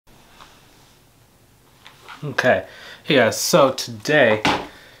Okay, hey guys, so today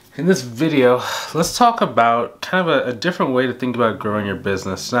in this video, let's talk about kind of a different way to think about growing your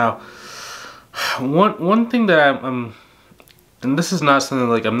business. Now, one thing that I'm and this is not something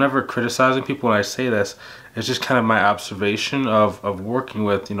like I'm never criticizing people when I say this, it's just kind of my observation of working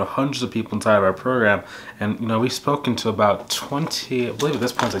with, hundreds of people inside of our program. And, we've spoken to about 20, I believe at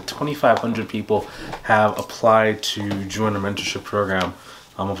this point it's like 2,500 people have applied to join our mentorship program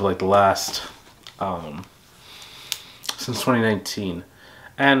over like the last, since 2019.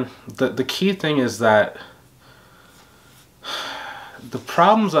 And the key thing is that the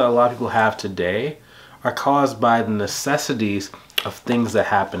problems that a lot of people have today are caused by the necessities of things that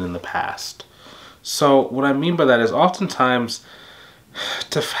happened in the past. So what I mean by that is oftentimes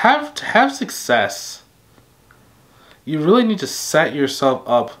to have success, you really need to set yourself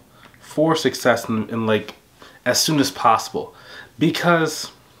up for success in like as soon as possible.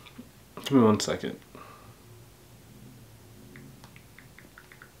 Because, give me one second.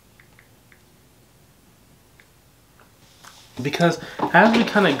 Because as we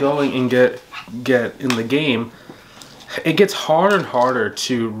kind of going and get in the game, it gets harder and harder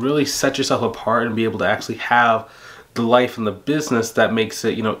to really set yourself apart and be able to actually have the life and the business that makes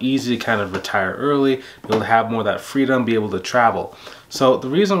it, easy to kind of retire early, be able to have more of that freedom, be able to travel. So the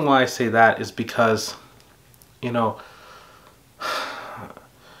reason why I say that is because,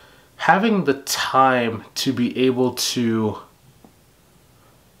 having the time to be able to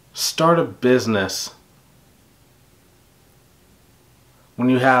start a business when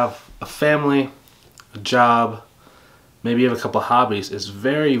you have a family, a job, maybe you have a couple of hobbies, is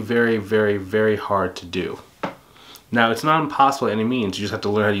very, very, very, very hard to do. Now, it's not impossible by any means. You just have to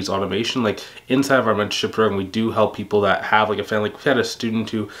learn how to use automation. Like inside of our mentorship program, we do help people that have like a family. We had a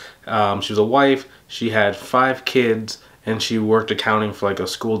student who, she was a wife, she had 5 kids, and she worked accounting for like a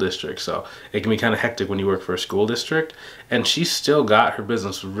school district. So it can be kind of hectic when you work for a school district. And she still got her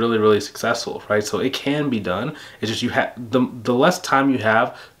business really, really successful, right? So it can be done. It's just you have the less time you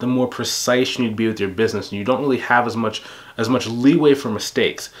have, the more precise you need to be with your business, and you don't really have as much leeway for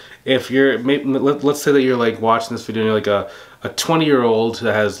mistakes. If you're, let's say that you're like watching this video and you're like a 20-year-old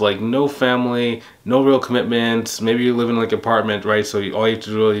that has like no family, no real commitments, maybe you live in like an apartment, right? So all you have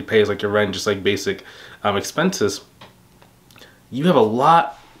to really pay is like your rent, just like basic expenses. You have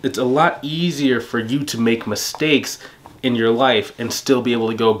it's a lot easier for you to make mistakes in your life and still be able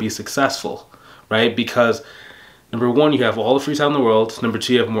to go be successful, right? Because number one, you have all the free time in the world. Number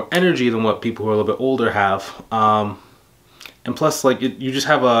two, you have more energy than what people who are a little bit older have. And plus, like, you just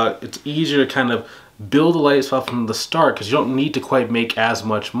have it's easier to kind of build a lifestyle from the start because you don't need to quite make as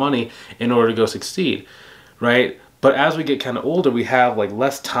much money in order to go succeed, right? But as we get kind of older, we have like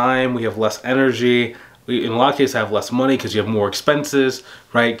less time, we have less energy. We, in a lot of cases, have less money because you have more expenses,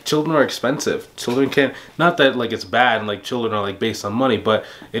 right? Children are expensive. Children can't, not that like it's bad and like children are like based on money, but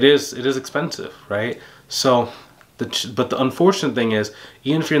it is expensive, right? So, but the unfortunate thing is,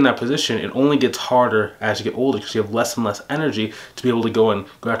 even if you're in that position, it only gets harder as you get older because you have less and less energy to be able to go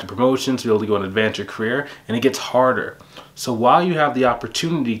after promotions, to be able to go and advance your career, and it gets harder. So while you have the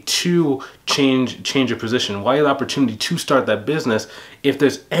opportunity to change your position, while you have the opportunity to start that business, if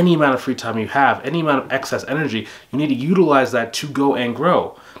there's any amount of free time you have, any amount of excess energy, you need to utilize that to go and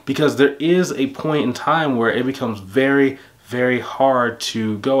grow. Because there is a point in time where it becomes very, very hard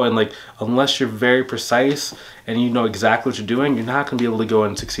to go, and like unless you're very precise and you know exactly what you're doing, you're not going to be able to go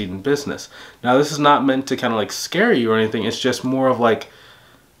and succeed in business. Now, this is not meant to kind of like scare you or anything. It's just more of like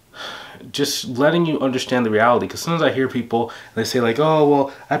just letting you understand the reality. Because sometimes I hear people, they say like, oh,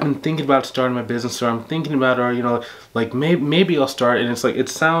 well, I've been thinking about starting my business, or I'm thinking about, or like maybe I'll start. And it's like, it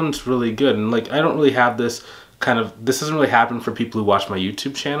sounds really good, and like I don't really have this doesn't really happen for people who watch my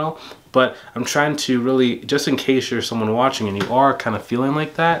YouTube channel, but I'm trying to really, just in case you're someone watching and you are kind of feeling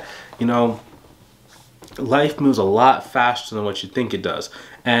like that, life moves a lot faster than what you think it does.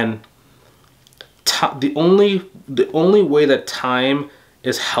 And the only way that time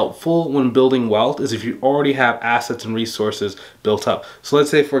is helpful when building wealth is if you already have assets and resources built up. So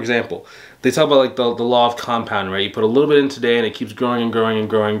let's say, for example, they talk about like the law of compounding, right? You put a little bit in today and it keeps growing and growing and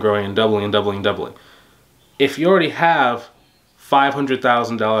growing and growing and doubling and doubling and doubling. If you already have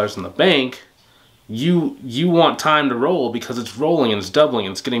 $500,000 in the bank, you want time to roll because it's rolling and it's doubling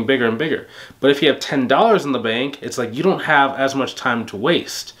and it's getting bigger and bigger. But if you have $10 in the bank, it's like you don't have as much time to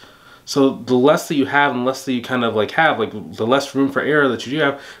waste. So the less that you have and less that you kind of like have, like the less room for error that you do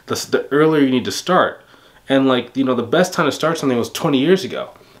have, the earlier you need to start. And like, the best time to start something was 20 years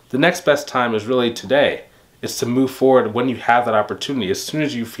ago. The next best time is really today. It's to move forward when you have that opportunity. As soon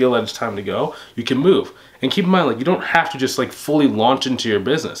as you feel that it's time to go, you can move. And keep in mind, like, you don't have to just like fully launch into your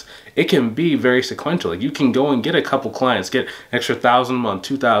business. It can be very sequential. Like, you can go and get a couple clients, get extra 1,000 a month,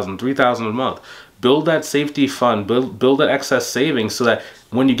 2,000, 3,000 a month. Build that safety fund, build that excess savings, so that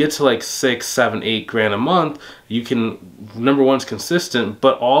when you get to like 6, 7, 8 grand a month, you can, number one, it's consistent,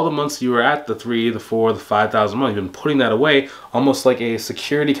 but all the months you were at the 3, the 4, the 5,000 a month, you've been putting that away almost like a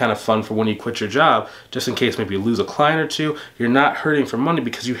security kind of fund for when you quit your job, just in case maybe you lose a client or two. You're not hurting for money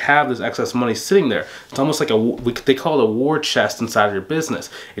because you have this excess money sitting there. It's almost like they call it a war chest inside of your business.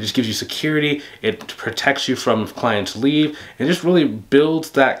 It just gives you security, it protects you from if clients leave, and it just really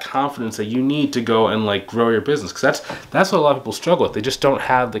builds that confidence that you need to go and like grow your business. Because that's what a lot of people struggle with. They just don't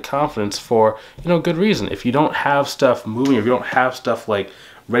have the confidence for, you know, good reason. If you don't have stuff moving, if you don't have stuff like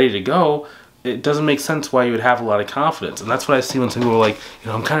ready to go, it doesn't make sense why you would have a lot of confidence. And that's what I see when some people are like, you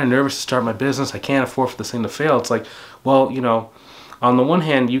know, I'm kind of nervous to start my business. I can't afford for this thing to fail. It's like, well, you know, on the one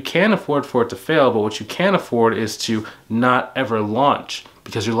hand, you can afford for it to fail, but what you can't afford is to not ever launch,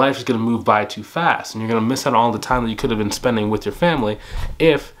 because your life is going to move by too fast and you're going to miss out on all the time that you could have been spending with your family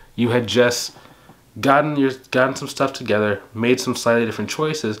if you had just gotten some stuff together, made some slightly different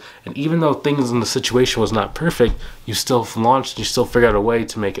choices, and even though things in the situation was not perfect, you still launched, you still figured out a way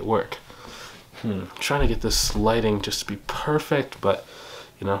to make it work. I'm trying to get this lighting just to be perfect, but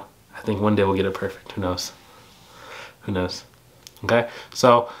you know, I think one day we'll get it perfect. Who knows? Who knows? Okay,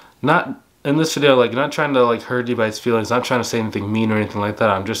 so not in this video, like, not trying to like hurt anybody's feelings, not trying to say anything mean or anything like that.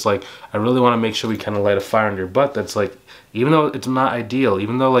 I'm just like, I really want to make sure we kind of light a fire under your butt. That's like, even though it's not ideal,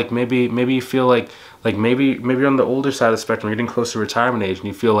 even though like maybe you feel like maybe you're on the older side of the spectrum, you're getting close to retirement age, and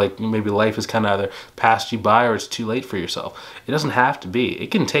you feel like maybe life is kind of either passed you by or it's too late for yourself. It doesn't have to be. It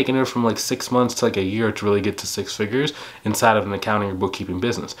can take anywhere from like 6 months to like a year to really get to 6 figures inside of an accounting or bookkeeping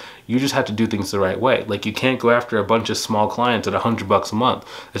business. You just have to do things the right way. Like, you can't go after a bunch of small clients at $100 a month.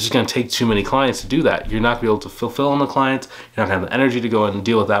 It's just going to take too many clients to do that. You're not going to be able to fulfill on the clients. You're not going to have the energy to go and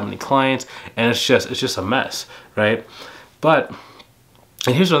deal with that many clients, and it's just a mess, right? But,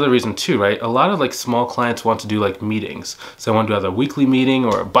 and here's another reason too, right? A lot of like small clients want to do like meetings. So they want to do either a weekly meeting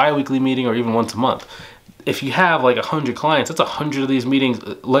or a bi-weekly meeting or even once a month. If you have like 100 clients, that's 100 of these meetings.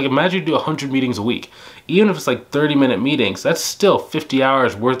 Like, imagine you do 100 meetings a week. Even if it's like 30-minute meetings, that's still 50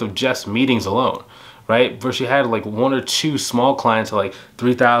 hours worth of just meetings alone, right? Versus you had like 1 or 2 small clients at like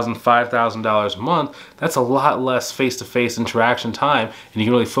 $3,000, $5,000 a month. That's a lot less face-to-face interaction time, and you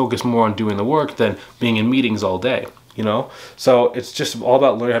can really focus more on doing the work than being in meetings all day. You know, so it's just all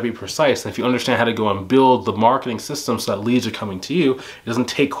about learning how to be precise. And if you understand how to go and build the marketing system so that leads are coming to you, it doesn't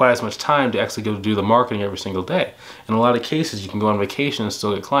take quite as much time to actually go do the marketing every single day. In a lot of cases, you can go on vacation and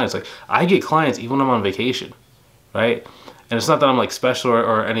still get clients. Like, I get clients even when I'm on vacation, right? And it's not that I'm like special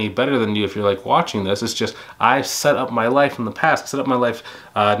or any better than you if you're like watching this. It's just, I've set up my life in the past. I set up my life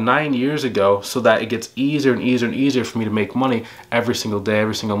 9 years ago so that it gets easier and easier and easier for me to make money every single day,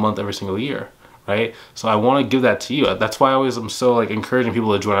 every single month, every single year. Right? So I want to give that to you. That's why I always am so like encouraging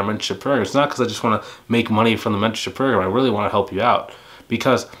people to join our mentorship program. It's not because I just want to make money from the mentorship program. I really want to help you out,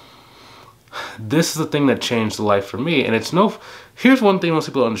 because this is the thing that changed the life for me. And here's one thing most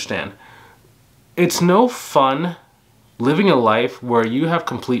people don't understand. It's no fun living a life where you have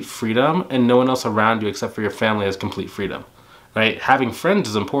complete freedom and no one else around you except for your family has complete freedom. Right? Having friends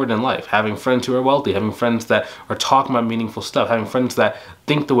is important in life. Having friends who are wealthy, having friends that are talking about meaningful stuff, having friends that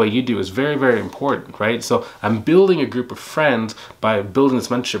think the way you do is very, very important, right? So I'm building a group of friends by building this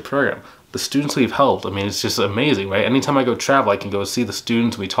mentorship program. The students we've helped, I mean, it's just amazing, right? Anytime I go travel, I can go see the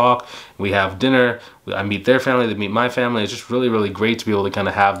students, we talk, we have dinner, I meet their family, they meet my family. It's just really, really great to be able to kind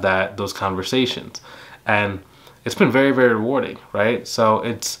of have those conversations. And it's been very, very rewarding, right? So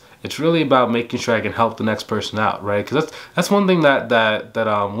it's really about making sure I can help the next person out, right? Because that's one thing that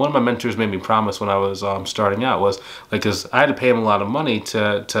one of my mentors made me promise when I was starting out was, like, because I had to pay him a lot of money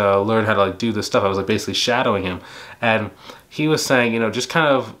to learn how to like do this stuff. I was like basically shadowing him, and he was saying, you know, just kind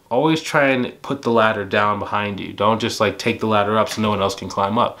of always try and put the ladder down behind you. Don't just like take the ladder up so no one else can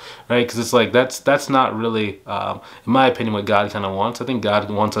climb up, right? Because it's like that's not really, in my opinion, what God kind of wants. I think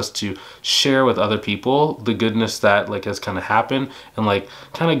God wants us to share with other people the goodness that like has kind of happened, and like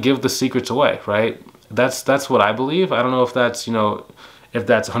kind of give the secrets away, right? That's what I believe. I don't know if that's, you know, if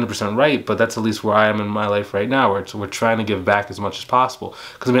that's 100% right, but that's at least where I am in my life right now, where we're trying to give back as much as possible.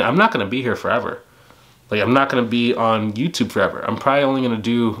 Because I mean, I'm not going to be here forever. Like, I'm not going to be on YouTube forever. I'm probably only going to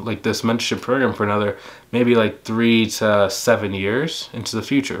do like this mentorship program for another maybe like 3 to 7 years into the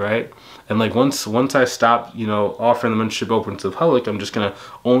future, right? And like once I stop, you know, offering the mentorship open to the public, I'm just going to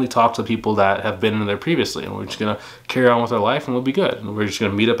only talk to people that have been in there previously, and we're just going to carry on with our life, and we'll be good. And we're just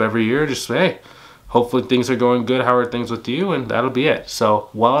going to meet up every year, just say, hey, hopefully things are going good. How are things with you? And that'll be it. So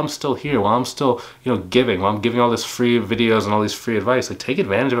while I'm still here, while I'm still, giving, while I'm giving all this free videos and all these free advice, like take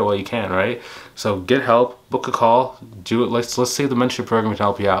advantage of it while you can, right? So get help, book a call, do it. Let's see if the mentorship program can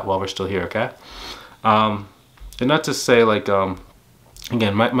help you out while we're still here, okay? And not to say like,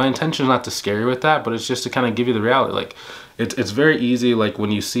 again, my intention is not to scare you with that, but it's just to kind of give you the reality. Like, it's very easy, like,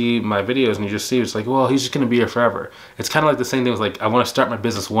 when you see my videos and you just see, it's like, well, he's just going to be here forever. It's kind of like the same thing with, like, I want to start my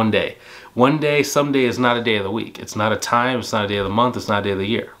business one day. One day, someday is not a day of the week. It's not a time, it's not a day of the month, it's not a day of the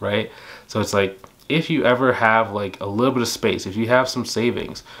year, right? So it's like, if you ever have, like, a little bit of space, if you have some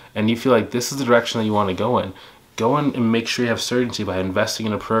savings, and you feel like this is the direction that you want to go in and make sure you have certainty by investing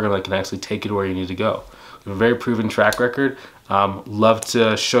in a program that can actually take you to where you need to go. We have a very proven track record. Love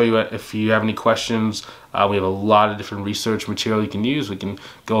to show you it if you have any questions. We have a lot of different research material you can use. We can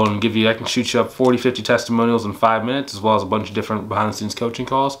go and I can shoot you up 40, 50 testimonials in 5 minutes, as well as a bunch of different behind the scenes coaching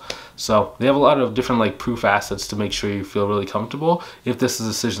calls. So they have a lot of different like proof assets to make sure you feel really comfortable if this is a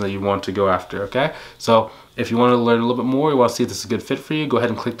decision that you want to go after, okay? So if you want to learn a little bit more, you want to see if this is a good fit for you, go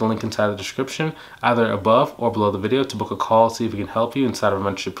ahead and click the link inside the description, either above or below the video, to book a call, see if we can help you inside of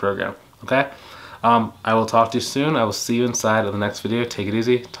a mentorship program, okay? I will talk to you soon. I will see you inside of the next video. Take it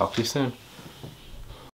easy. Talk to you soon.